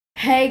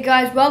Hey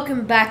guys,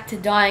 welcome back to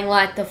Dying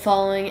Light the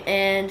following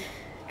and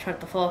try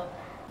the floor.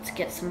 Let's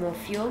get some more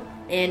fuel.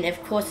 And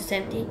of course it's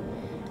empty.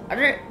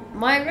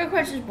 My real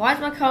question is, why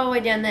is my car all the way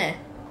down there?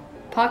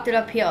 Parked it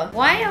up here.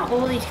 Why are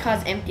all these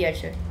cars empty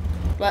actually?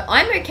 Like,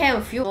 I'm okay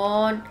with fuel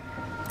on.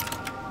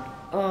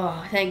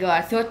 Oh, thank God.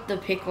 I thought the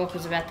picklock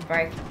was about to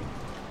break.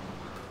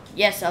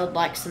 Yes, I would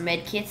like some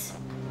med kits.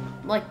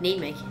 I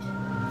need med kits.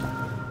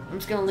 I'm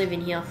just gonna live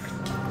in here.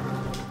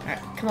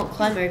 Alright, come on,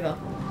 climb over.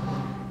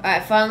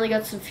 Alright, finally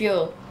got some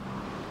fuel.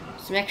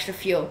 Some extra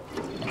fuel.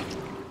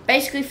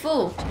 Basically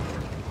full.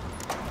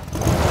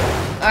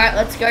 Alright,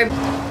 let's go.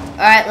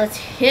 Alright, let's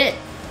hit it.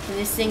 Can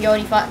this thing go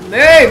any farther?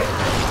 Move!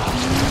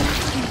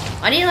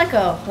 I need like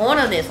a horn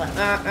on this. Like,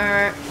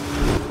 move!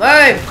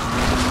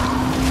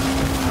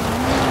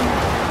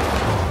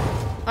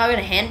 Oh, I got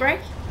a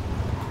handbrake?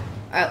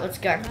 Alright, let's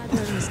go.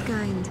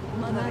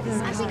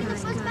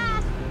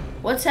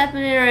 What's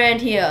happening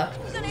around here?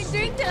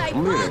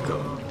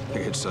 Miracle.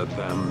 It's a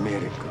damn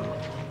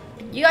miracle.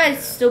 You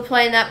guys still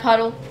playing that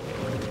puddle?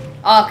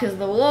 Oh, because of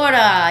the water.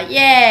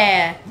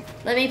 Yeah.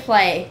 Let me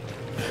play.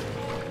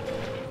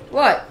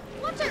 What?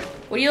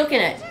 What are you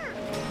looking at?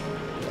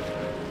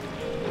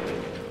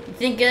 You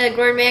think a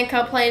grown man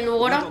can't play in the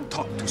water? I don't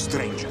talk to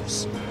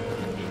strangers.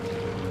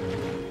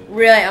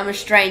 Really, I'm a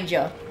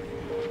stranger.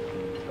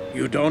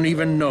 You don't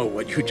even know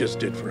what you just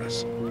did for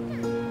us.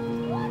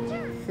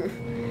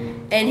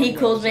 And he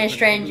calls me a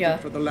stranger.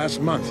 For the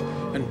last month,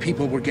 and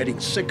people were getting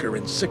sicker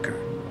and sicker.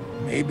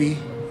 Maybe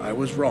I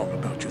was wrong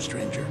about you,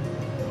 stranger.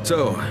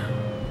 So,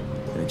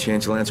 any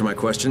chance you'll answer my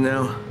question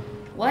now?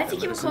 Why does he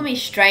keep calling me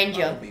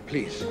stranger? Follow me,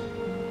 please.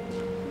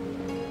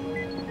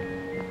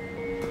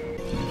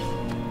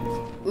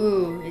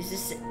 Ooh, is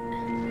this...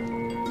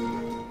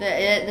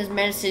 There's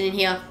medicine in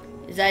here.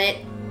 Is that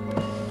it?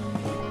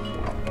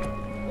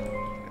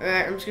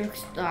 Alright, I'm just gonna...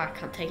 Oh, I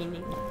can't take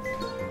anything.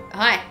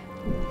 Hi.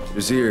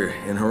 Vizier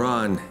and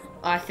Haran.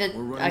 Oh, I thought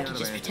I could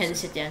just pretend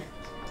to sit down.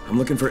 I'm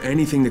looking for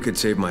anything that could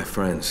save my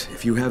friends.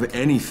 If you have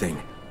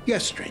anything.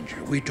 Yes,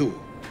 stranger, we do.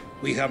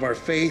 We have our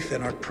faith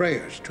and our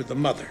prayers to the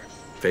Mother.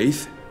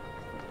 Faith?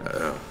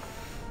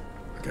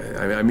 Okay,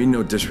 I mean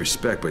no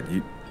disrespect, but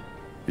you're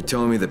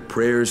telling me that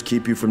prayers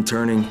keep you from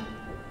turning?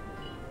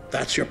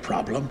 That's your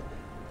problem.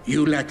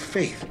 You lack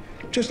faith,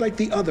 just like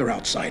the other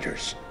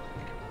outsiders.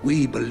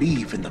 We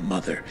believe in the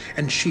Mother,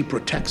 and she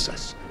protects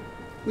us.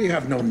 We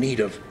have no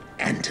need of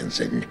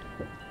Antonsen,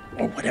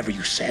 or whatever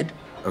you said.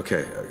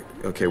 Okay,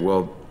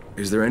 well,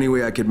 is there any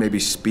way I could maybe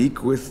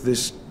speak with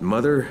this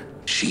Mother?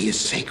 She is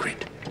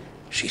sacred.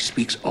 She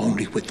speaks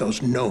only with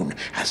those known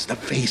as the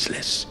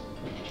Faceless.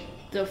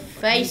 The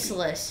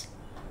Faceless?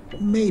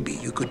 Maybe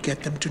you could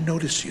get them to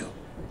notice you.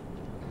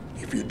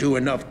 If you do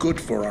enough good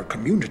for our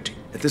community.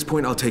 At this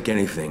point, I'll take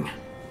anything.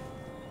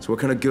 So what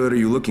kind of good are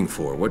you looking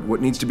for?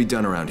 What needs to be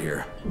done around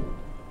here?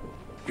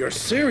 You're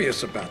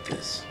serious about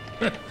this?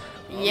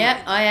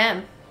 Yep, I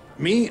am.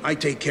 Me, I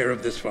take care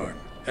of this farm.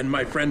 And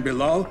my friend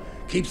Bilal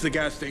keeps the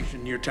gas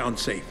station near town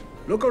safe.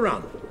 Look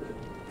around.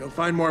 You'll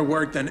find more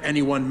work than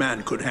any one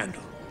man could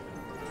handle.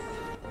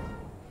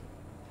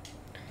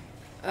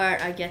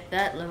 Alright, I get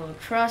that. Level of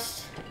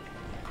trust.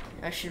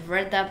 I should have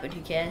read that, but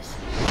who cares?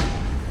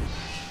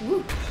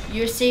 Woo.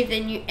 You received a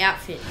new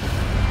outfit.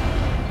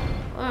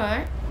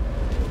 Alright.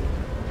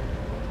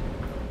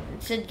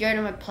 It said go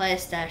to my player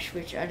stash,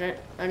 which I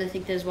don't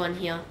think there's one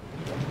here.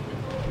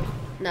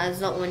 No, there's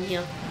not one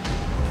here.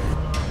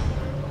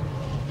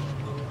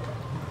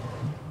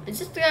 Is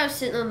this the guy who's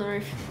sitting on the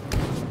roof?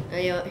 Oh,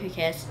 yeah, who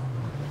cares?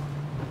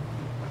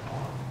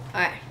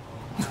 Alright.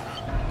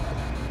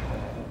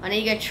 I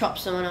need to go chop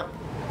someone up.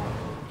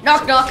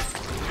 Knock, knock!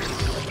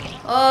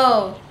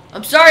 Oh,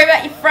 I'm sorry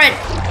about your friend.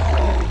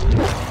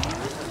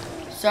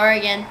 Sorry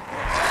again.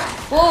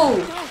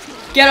 Whoa!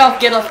 Get off,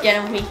 get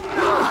in with me.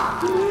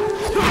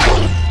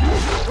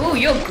 Ooh,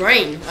 you're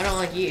green. I don't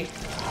like you.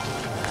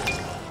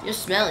 You're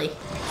smelly.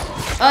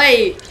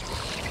 Hey!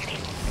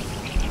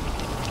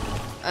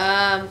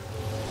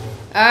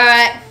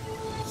 Alright.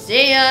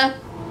 See ya.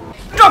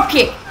 Drop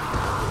kick!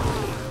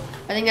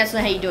 I think that's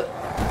not how you do it.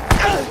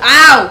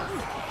 Ow!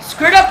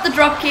 Screwed up the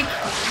drop kick.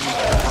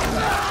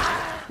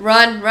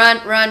 Run, run,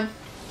 run.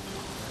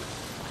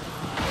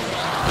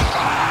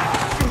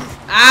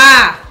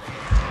 Ah!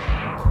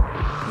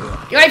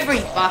 Get away from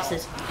me,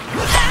 bastards.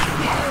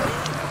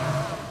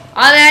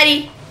 Hi,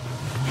 laddie.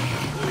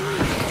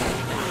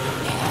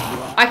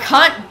 I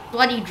can't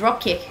bloody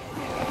drop kick.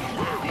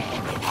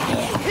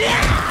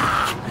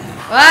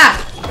 Ah!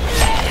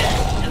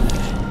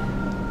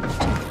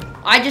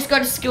 I just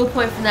got a skill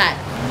point from that.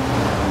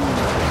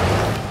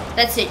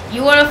 That's it.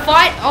 You want to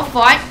fight? I'll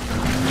fight.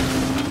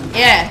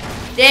 Yeah.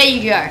 There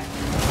you go.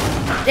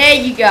 There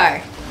you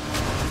go.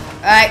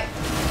 Alright.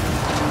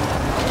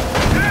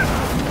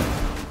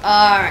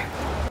 Alright.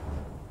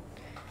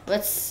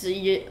 Let's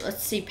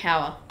see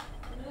power.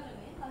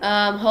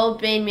 Hold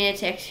beam meter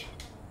text.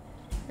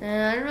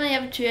 I don't really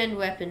have a two-hand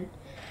weapon.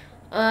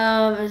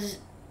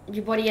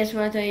 Your body has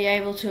one that you're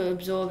able to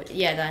absorb.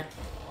 Yeah, that.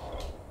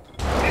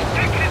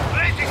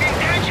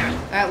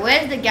 Alright, Alright,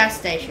 where's the gas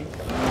station?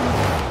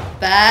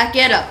 Back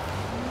it up.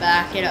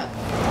 Back it up.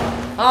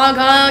 Honk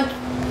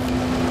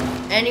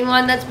honk.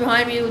 Anyone that's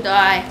behind me will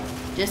die.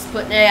 Just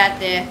putting it out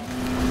there.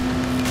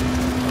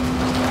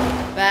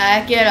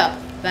 Back it up.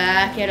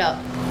 Back it up.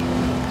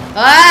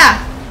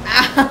 Ah!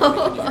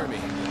 Ow!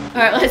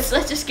 Alright,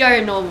 let's just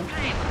go normal.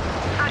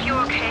 Are you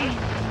okay?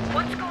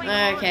 What's going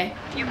on? Okay.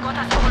 You've got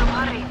us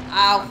all worried.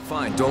 Ow.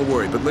 Fine, don't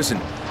worry. But listen,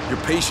 your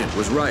patient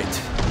was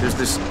right. There's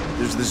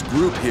this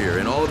group here,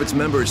 and all of its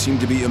members seem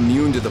to be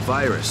immune to the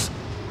virus.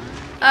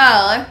 Oh,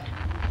 hello.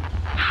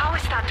 How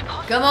is that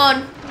possible? Come on.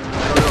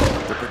 I don't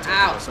know. They're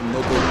protected by some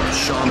local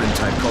shaman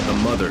type called the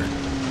Mother.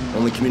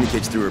 Only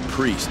communicates through her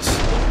priests.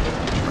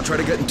 I'll try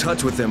to get in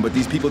touch with them, but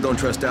these people don't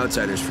trust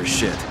outsiders for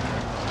shit.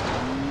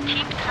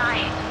 Keep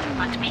trying,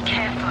 but be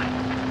careful.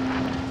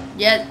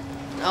 Yeah,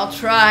 I'll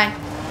try.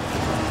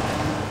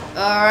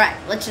 Alright,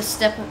 let's just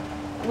step up.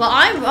 Well,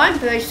 I'm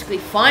basically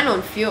fine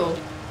on fuel.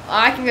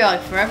 I can go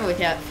like forever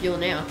without fuel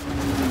now.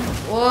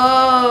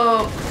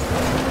 Whoa!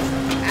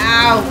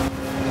 Ow!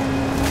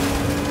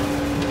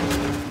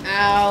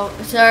 Ow.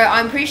 So,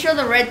 I'm pretty sure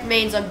the red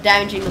means I'm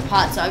damaging the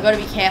parts, so I gotta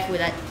be careful with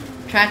that.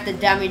 Trying to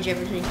damage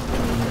everything.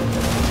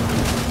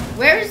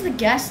 Where is the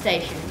gas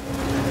station?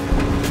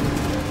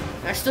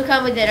 I still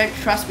can't believe they don't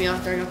trust me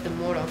after I knocked the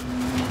mortar.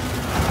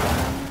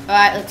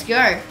 Alright, let's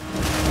go.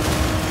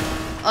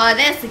 Oh,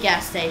 there's the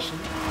gas station.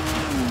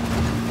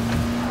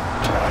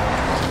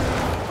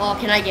 Oh,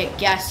 can I get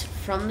gas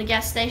from the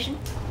gas station?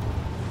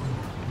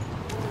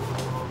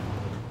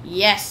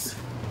 Yes.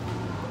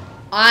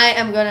 I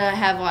am gonna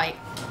have like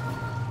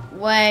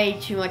way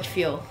too much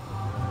fuel.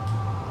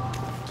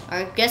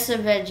 I guess I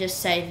better just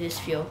save this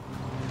fuel.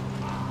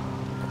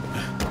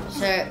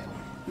 So,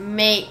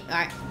 alright.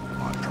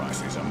 My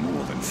prices are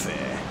more than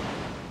fair.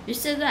 Who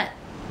said that?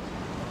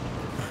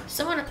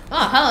 Someone,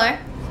 oh, hello.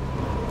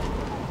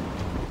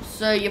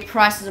 So your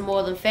prices are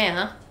more than fair,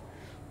 huh?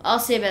 I'll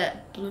see about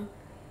that. Blue.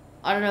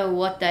 I don't know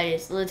what that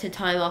is. Limited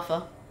time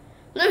offer.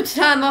 Limited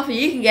time offer,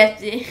 you can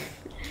get it.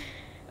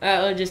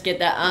 Alright, we'll just get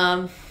that.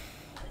 Oh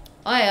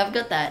yeah, I've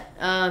got that.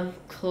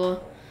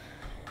 Cool.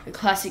 The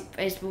classic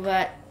baseball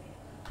bat.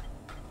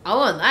 I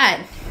want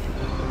that.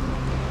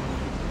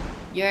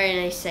 You're in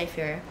a safe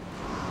area.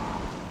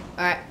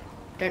 Alright,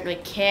 don't really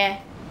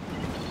care.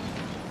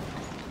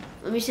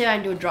 Let me see if I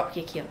can do a drop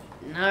kick here.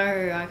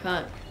 No, I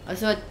can't. I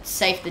thought it's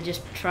safe to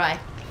just try.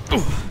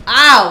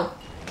 Ow!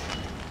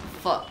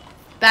 Fuck.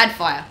 Bad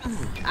fire.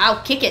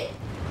 Ow, kick it.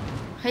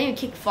 I can't even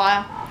kick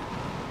fire.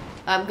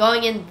 I'm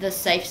going in the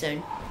safe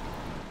zone.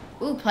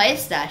 Ooh, player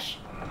stash.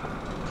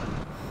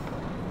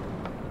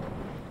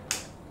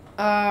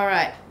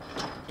 Alright.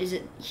 Is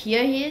it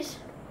here he is?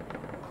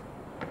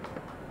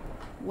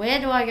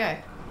 Where do I go?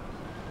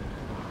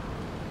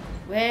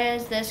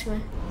 Where's this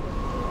one?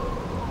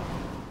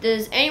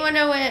 Does anyone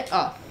know where?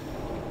 Oh.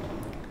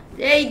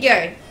 There you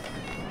go.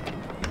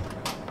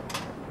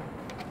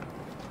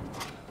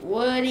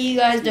 What are you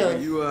guys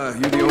doing? You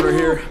the owner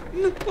here?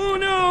 Oh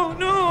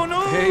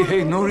no!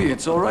 Hey, Nuri,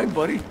 it's all right,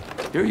 buddy.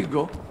 Here you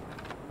go.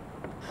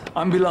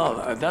 I'm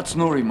Bilal. That's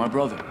Nuri, my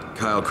brother.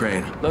 Kyle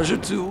Crane. Pleasure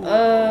to...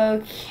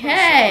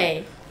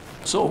 Okay.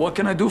 So, what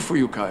can I do for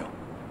you, Kyle?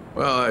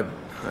 Well,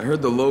 I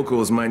heard the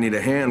locals might need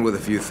a hand with a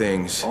few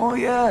things. Oh,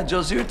 yeah,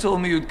 Jazir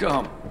told me you'd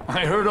come.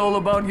 I heard all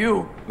about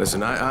you.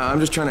 Listen, I'm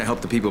just trying to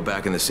help the people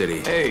back in the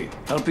city. Hey,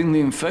 helping the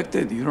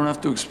infected, you don't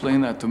have to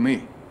explain that to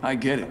me. I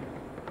get it.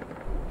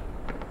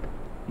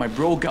 My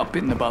bro got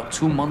bitten about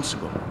 2 months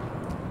ago.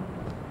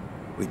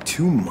 Wait,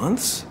 2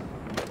 months?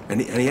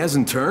 And he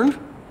hasn't turned?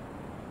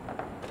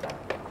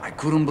 I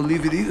couldn't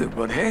believe it either,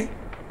 but hey,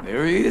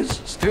 there he is,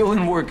 still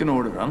in working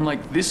order,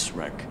 unlike this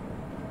wreck.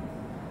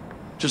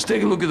 Just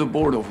take a look at the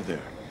board over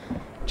there.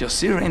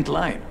 Jasir ain't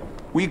lying.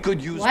 We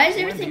could use... Why is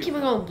everything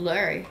keeping on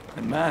blurry?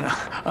 And man,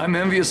 I'm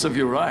envious of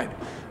your ride.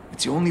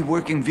 It's the only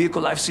working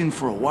vehicle I've seen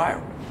for a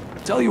while.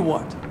 Tell you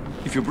what,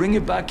 if you bring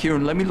it back here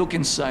and let me look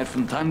inside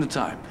from time to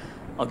time,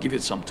 I'll give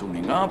it some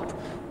tuning up,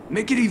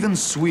 make it even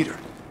sweeter.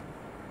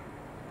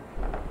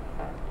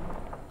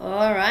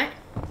 Alright.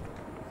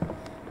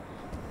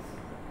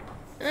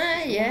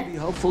 Yeah. Be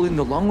helpful in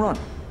the long run.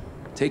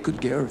 Take good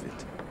care of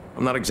it.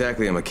 I'm not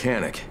exactly a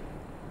mechanic.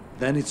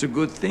 Then it's a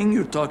good thing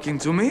you're talking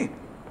to me.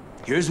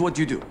 Here's what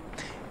you do.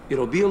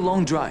 It'll be a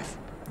long drive,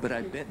 but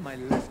I bet my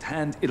left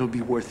hand it'll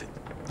be worth it.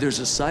 There's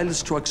a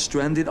Silas truck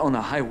stranded on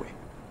a highway.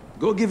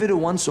 Go give it a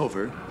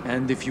once-over,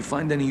 and if you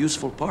find any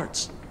useful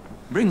parts,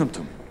 bring them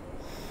to me.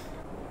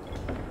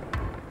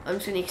 I'm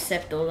just gonna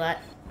accept all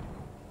that.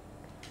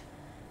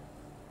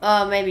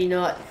 Oh, maybe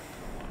not.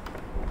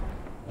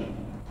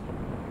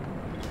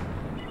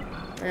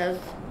 That was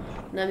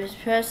another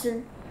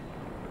person.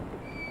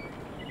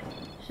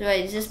 So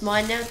wait, is this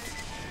mine now?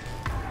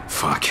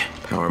 Fuck.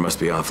 Power must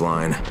be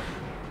offline.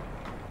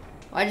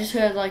 I just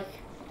heard like,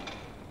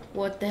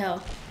 what the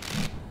hell?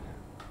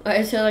 I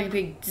just heard like a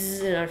big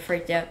zzz and I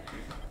freaked out.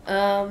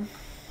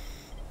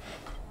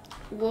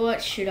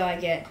 What should I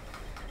get?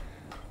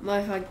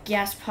 My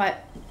gas pipe.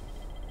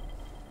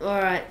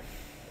 Alright.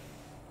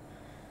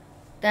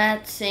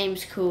 That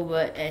seems cool,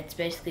 but it's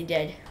basically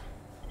dead.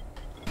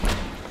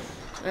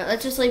 Alright,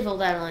 let's just leave all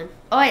that alone.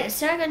 Oh wait, it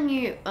said I got a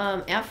new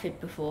outfit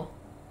before.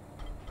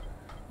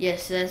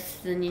 Yes, that's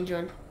the ninja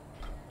one.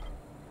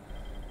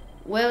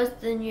 Where was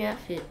the new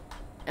outfit?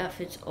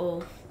 Outfits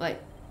all like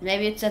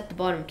maybe it's at the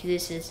bottom because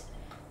this is.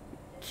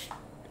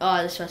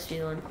 Oh, this must be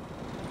the one.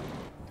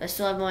 I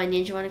still have my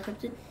ninja one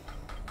equipped.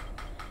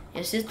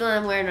 Yes, this is the one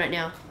I'm wearing right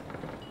now.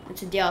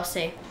 It's a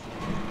DLC.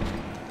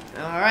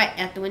 Alright,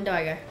 out the window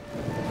I go.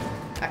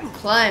 Alright,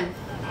 climb.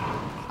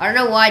 I don't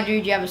know why,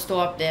 dude, you have a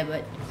store up there,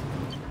 but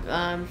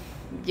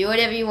do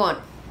whatever you want.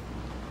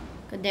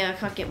 God damn, I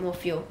can't get more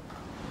fuel.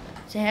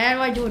 So how do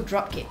I do a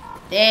drop kick?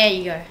 There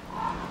you go.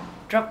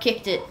 Drop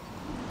kicked it.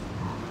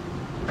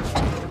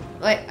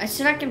 Wait, I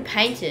said I can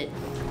paint it.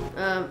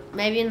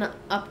 Maybe in the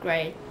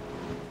upgrade.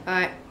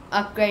 Alright,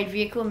 upgrade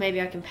vehicle,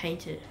 maybe I can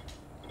paint it.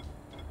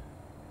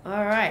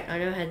 Alright, I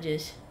know how to do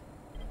this.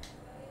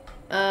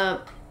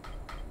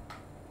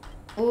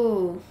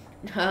 Ooh,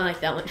 I like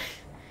that one.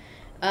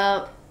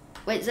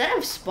 Wait, does that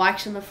have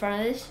spikes on the front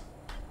of this?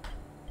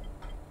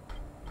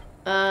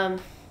 I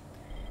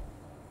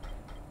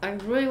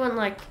really want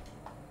like,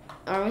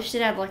 I wish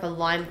it had like a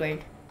lime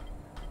green.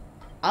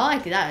 I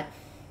like that.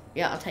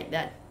 Yeah, I'll take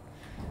that.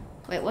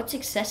 Wait, what's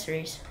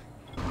accessories?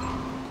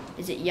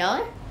 Is it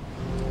yellow?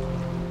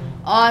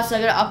 Oh, so I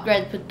gotta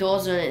upgrade, put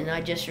doors on it, and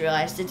I just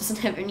realized it doesn't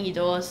have any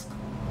doors.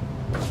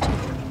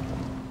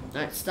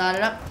 Alright, start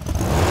it up.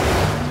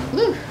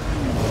 Woo!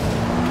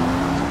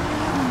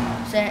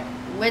 So,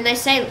 when they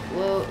say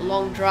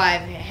long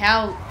drive,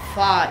 how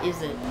far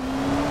is it?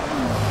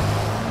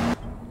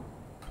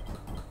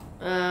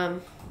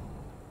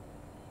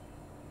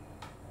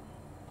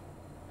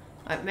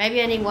 Alright,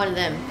 maybe I need one of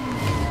them.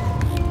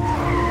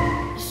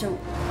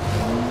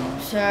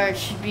 So it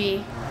should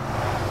be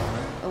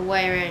a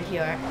way around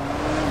here.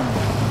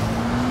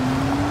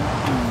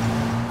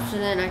 So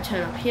then I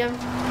turn up here.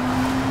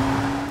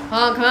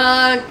 Honk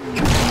honk!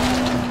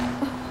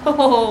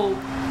 Oh!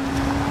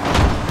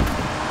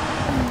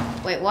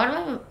 Wait, why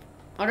do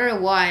I don't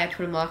know why I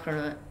put a marker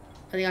on it.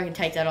 I think I can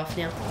take that off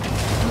now.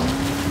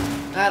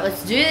 Alright,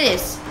 let's do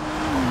this.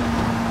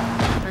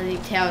 I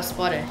think tower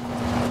spotted.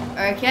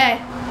 Okay.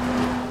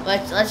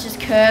 Let's just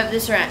curve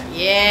this around.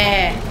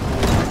 Yeah.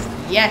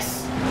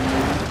 Yes.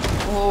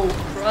 Oh,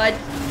 right.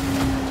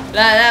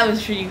 That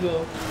was pretty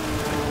cool.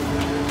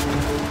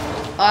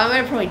 Oh, I'm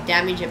gonna probably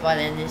damage it by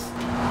the end of this.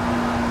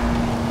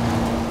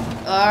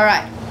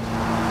 Alright.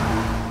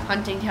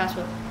 Hunting towers.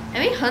 How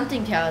many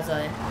hunting towers are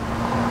there?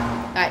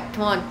 Alright,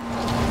 come on.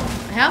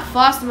 How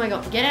fast am I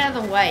going? Get out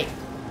of the way.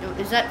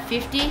 Is that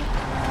 50?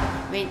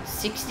 I mean,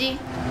 60?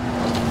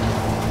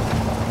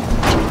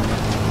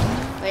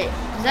 Wait,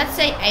 does that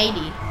say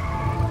 80?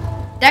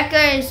 That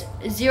goes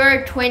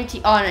 0,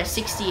 20, oh no,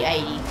 60,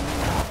 80.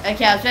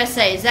 Okay, I was about to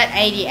say, is that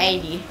 80,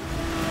 80?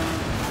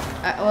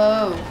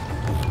 Whoa.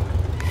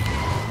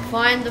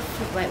 Find the,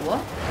 wait,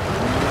 what?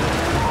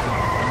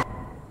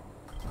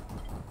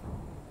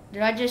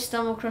 Did I just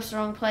stumble across the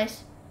wrong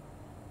place?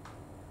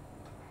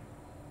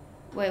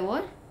 Wait,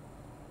 what?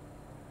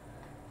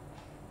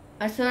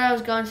 I thought I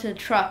was going to the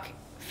truck.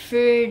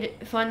 Food,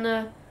 find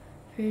the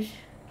food.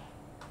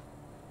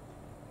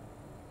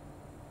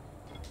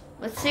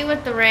 Let's see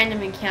what the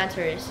random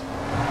encounter is.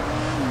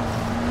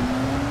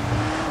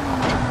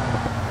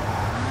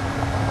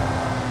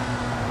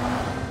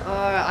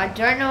 I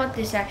don't know what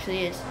this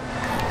actually is.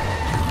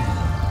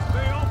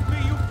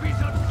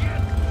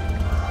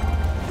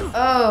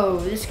 Oh,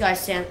 this guy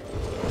sounds...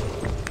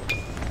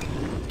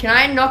 Can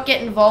I not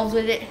get involved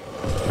with it?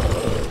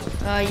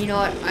 You know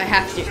what? I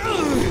have to.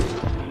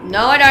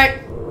 No, I don't.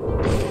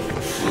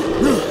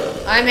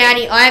 I'm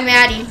outie. I'm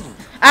outie.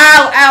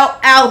 Ow, ow,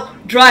 ow.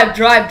 Drive,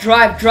 drive,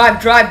 drive, drive,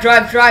 drive,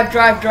 drive, drive,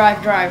 drive,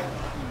 drive, drive.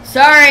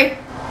 Sorry.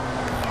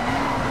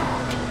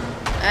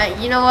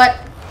 You know what?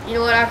 You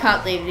know what? I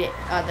can't leave it.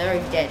 Oh, they're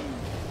already dead.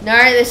 No,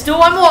 there's still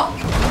one more.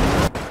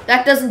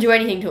 That doesn't do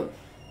anything to him.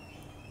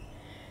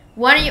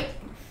 Why don't you...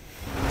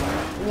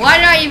 Why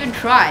did I even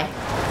try?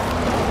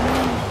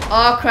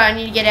 Oh crap, I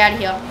need to get out of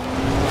here.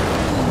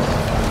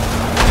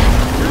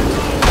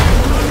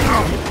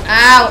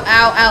 Ow,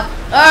 ow, ow.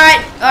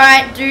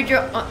 Alright, dude,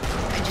 you're...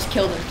 I just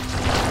killed him.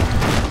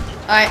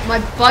 Alright, my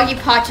buggy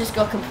part just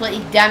got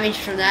completely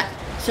damaged from that.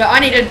 So I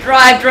need to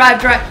drive, drive,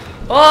 drive.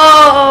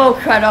 Oh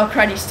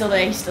crud, he's still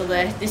there, he's still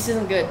there. This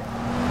isn't good.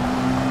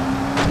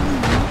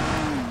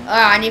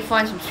 Alright, I need to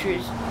find some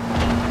screws.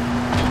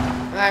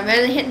 Alright, I'm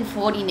only hitting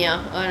 40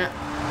 now. Oh no.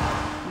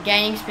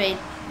 Gaining speed.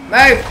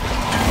 Move!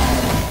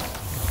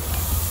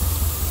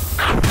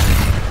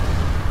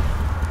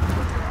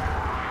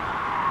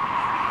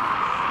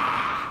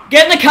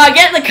 Get in the car,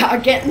 get in the car,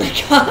 get in the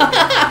car!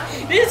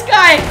 This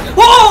guy!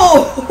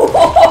 Whoa!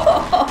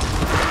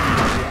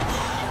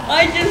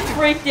 I just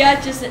freaked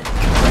out just...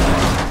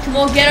 Come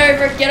on, get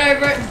over it, get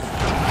over it!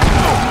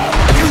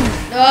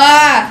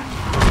 Ah!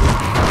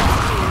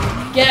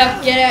 Get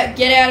up, get out,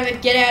 get out of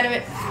it, get out of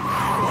it!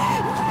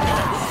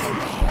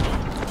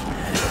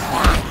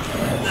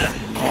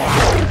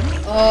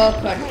 Oh,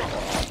 crud.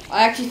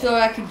 I actually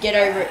thought I could get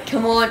over it.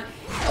 Come on.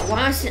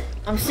 Why am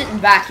I'm sitting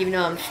back even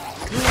though I'm...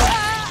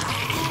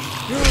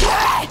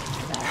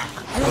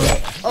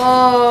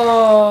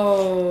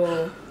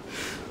 Oh.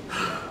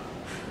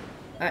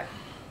 Alright.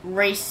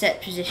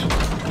 Reset position.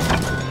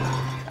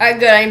 Alright,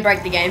 good. I didn't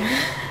break the game.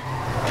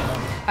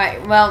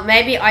 Alright, well,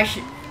 maybe I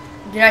should...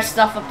 Did I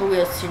stuff up the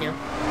wheels too now?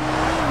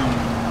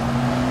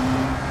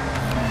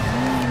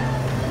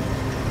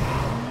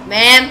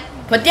 Ma'am,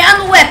 put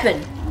down the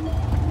weapon!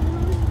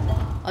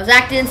 I was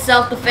acting in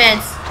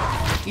self-defense.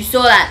 You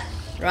saw that,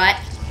 right?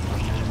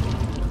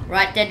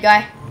 Right, dead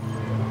guy?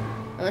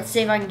 Well, let's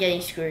see if I can get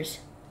any screws.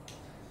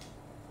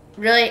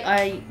 Really?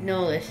 I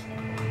know this.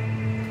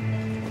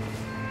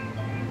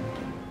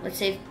 Let's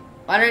see if...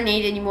 I don't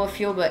need any more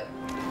fuel, but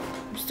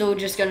I'm still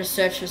just gonna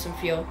search for some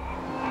fuel.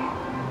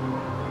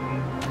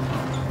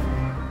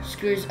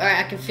 Screws.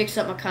 Alright, I can fix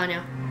up my car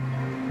now.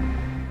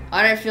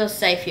 I don't feel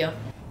safe here.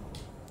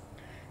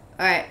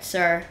 Alright,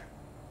 so...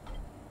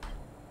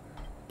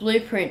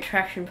 Blueprint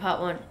traction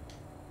part 1.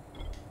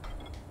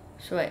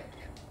 So wait.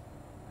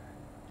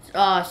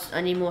 Oh, I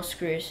need more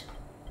screws.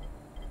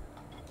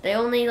 They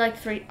all need like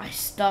 3. I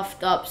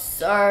stuffed up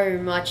so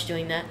much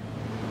doing that.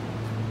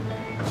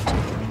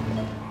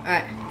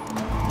 Alright.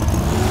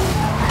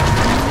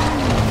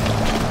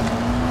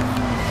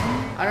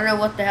 I don't know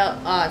what the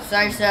hell. Oh,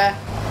 sorry, sir.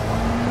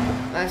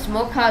 There's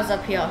more cars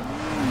up here.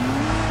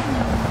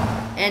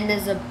 And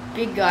there's a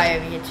big guy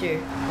over here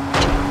too.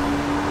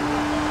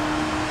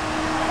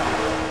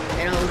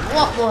 And a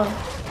lot more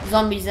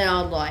zombies than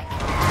I'd like.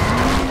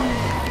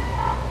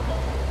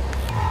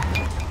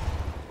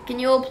 Can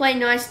you all play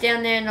nice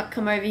down there and not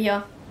come over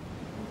here?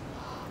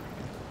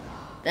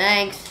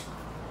 Thanks.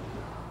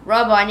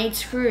 Rubber, I need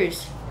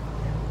screws.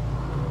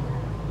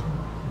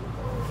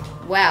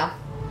 Wow.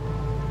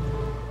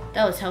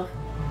 That was helpful.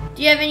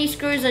 Do you have any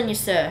screws on you,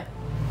 sir?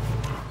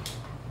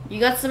 You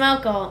got some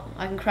alcohol?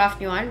 I can craft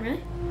new item,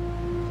 really?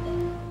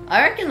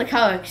 I reckon the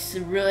car looks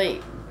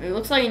really... It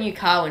looks like a new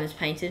car when it's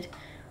painted.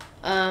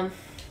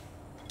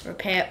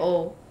 Repair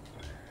all.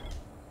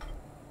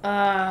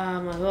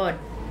 Oh my god.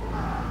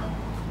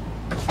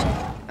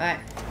 Alright.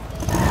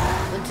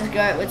 Let's just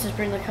go. Let's just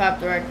bring the car up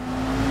the road.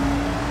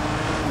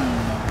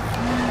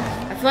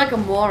 I feel like a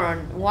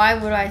moron. Why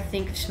would I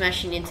think of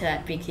smashing into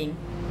that big thing?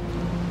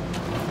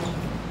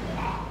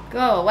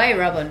 Go away,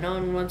 rubber. No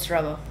one wants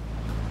rubber.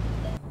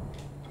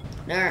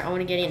 No, I want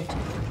to get in.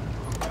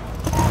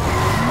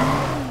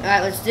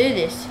 Alright, let's do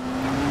this.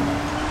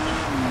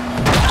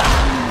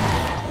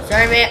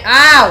 Sorry, man.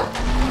 Ow!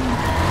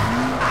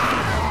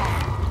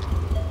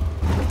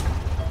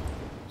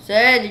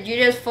 Sir, did you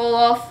just fall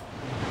off?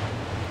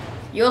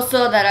 You all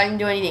saw that. I didn't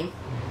do anything.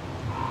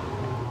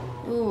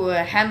 Ooh,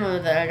 a hammer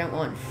that I don't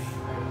want.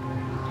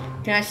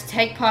 Can I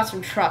take parts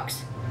from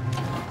trucks?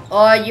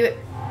 Or you...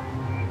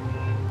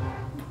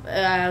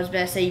 I was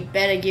about to say, you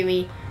better give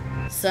me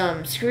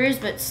some screws,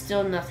 but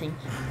still nothing.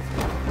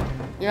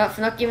 You know,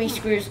 for not giving me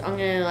screws, I'm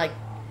gonna, like,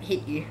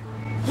 hit you.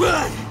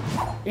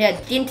 Yeah,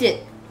 dint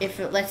it, if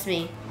it lets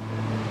me.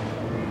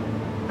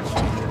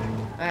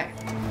 Alright.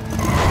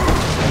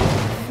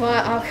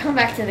 Well, I'll come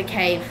back to the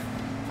cave.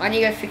 I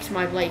need to go fix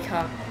my blade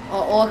car.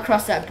 Or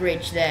across that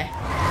bridge there.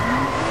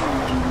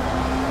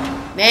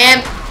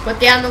 Ma'am, put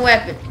down the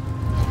weapon.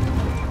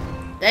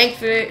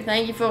 Thank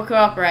you for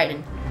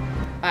cooperating.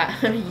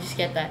 Alright, let me just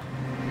get that.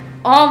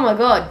 Oh my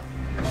god.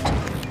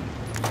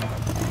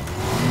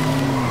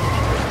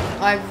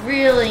 I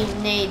really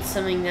need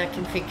something that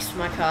can fix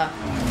my car.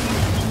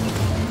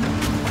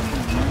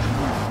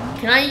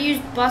 Can I use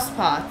bus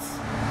parts?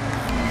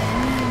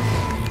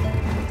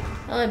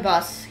 Hello,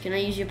 bus. Can I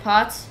use your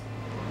parts?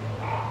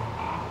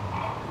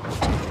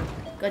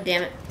 God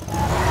damn it.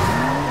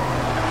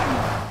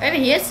 Over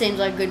here seems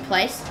like a good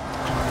place.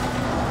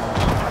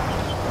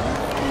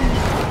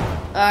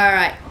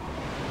 Alright.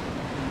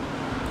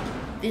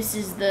 This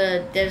is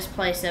the deadest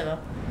place ever.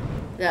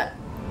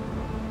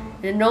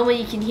 And normally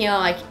you can hear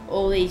like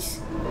all these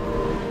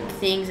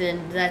things,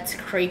 and that's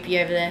creepy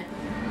over there.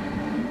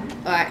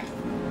 Alright.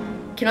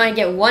 Can I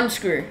get one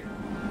screw?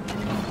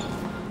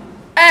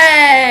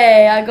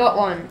 Hey! I got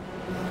one.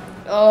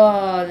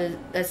 Oh,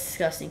 that's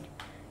disgusting.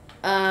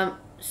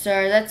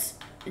 So that's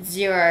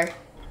 0.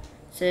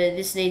 So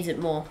this needs it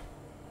more.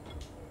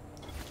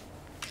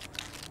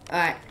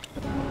 Alright.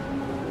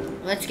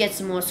 Let's get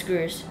some more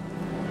screws.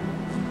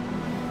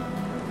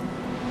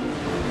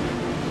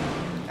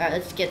 Alright,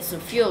 let's get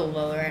some fuel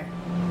while we're at it.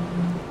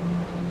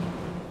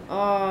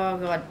 Oh,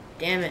 god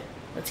damn it.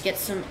 Let's get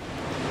some...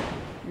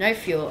 No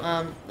fuel.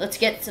 Let's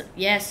get some...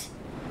 Yes.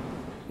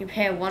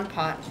 Repair one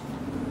part.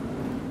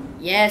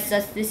 Yes,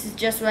 this is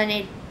just what I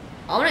need.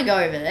 I want to go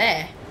over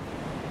there.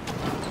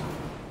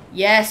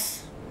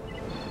 Yes.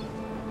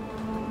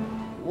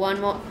 One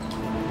more.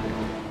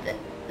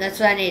 That's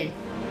what I needed.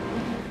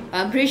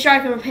 I'm pretty sure I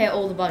can repair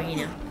all the buggy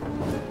now.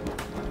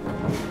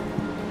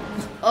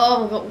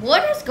 Oh my god,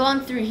 what has gone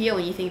through here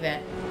when you think about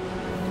it?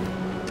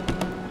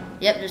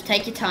 Yep, just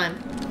take your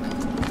time.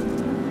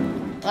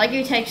 I like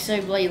it takes so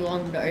bloody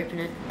long to open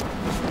it.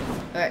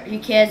 Alright, who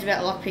cares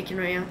about lockpicking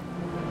right now?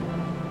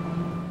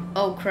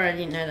 Oh crap, I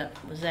didn't know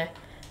that was there.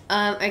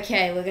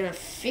 Okay, we're gonna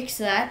fix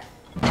that.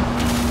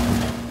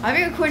 I've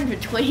been recording for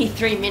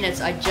 23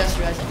 minutes, I just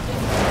realized it.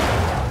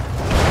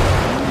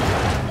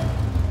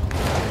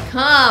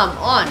 Come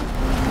on!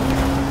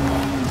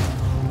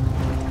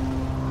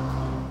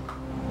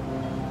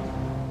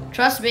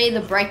 Trust me,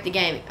 they'll break the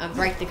game.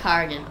 Break the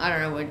car again. I don't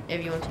know,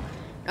 whatever you want to.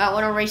 I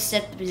want to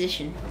reset the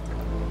position.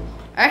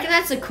 I reckon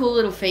that's a cool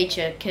little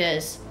feature,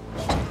 because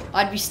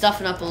I'd be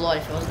stuffing up a lot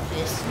if it wasn't for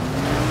this.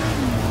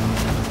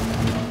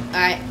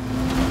 Alright.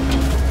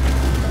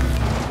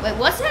 Wait,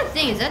 what's that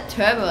thing? Is that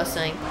turbo or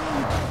something?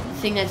 The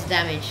thing that's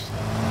damaged.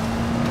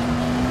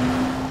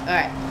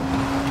 Alright.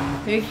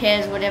 Who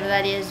cares, whatever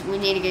that is, we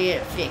need to go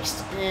get it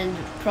fixed. And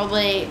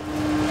probably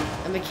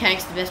a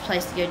mechanic's the best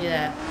place to go do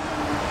that.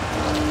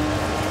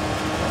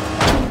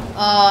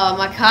 Oh,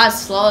 my car's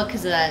slower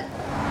because of that.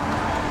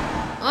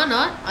 Oh,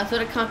 not. I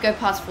thought it can't go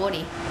past 40.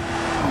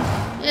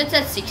 Yeah, it's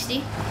at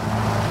 60.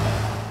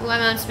 Why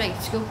am I just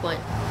making school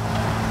point?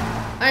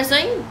 Alright, so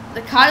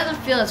the car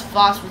doesn't feel as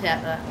fast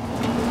without that.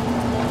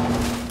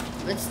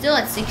 But it's still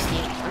at 60.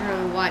 I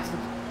don't know why it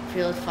doesn't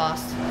feel as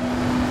fast.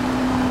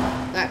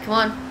 Alright, come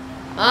on.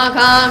 Oh,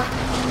 come on.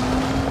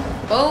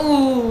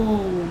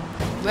 Boom.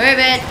 Move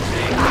it.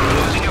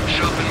 Closing up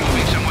shop and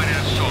moving somewhere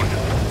else soon.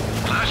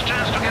 Last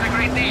chance to get a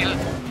great deal.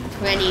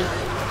 20.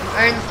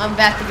 I'm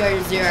about to go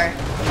to 0.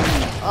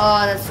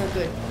 Oh, that's not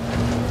good.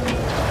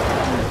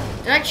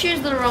 Did I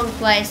choose the wrong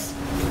place?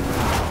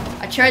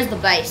 I chose the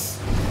base.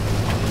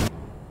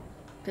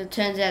 Because it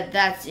turns out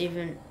that's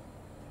even...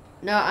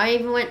 No, I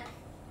even went...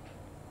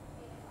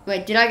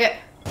 Wait, did I go...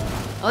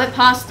 I went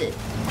past it.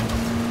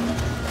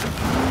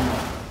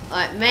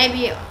 Alright,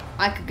 maybe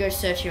I could go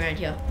search around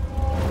here.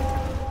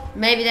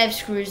 Maybe they have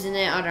screws in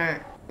there, I don't know.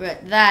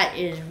 But that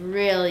is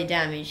really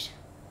damaged.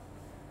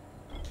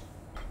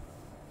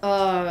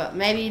 Oh,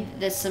 maybe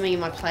there's something in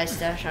my play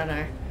stash, I don't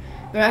know.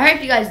 But I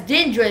hope you guys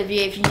did enjoy the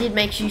video. If you did,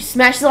 make sure you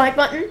smash the like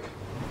button.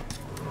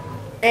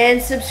 And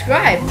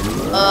subscribe.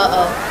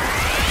 Uh-oh.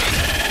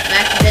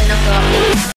 Max, you better knock it off.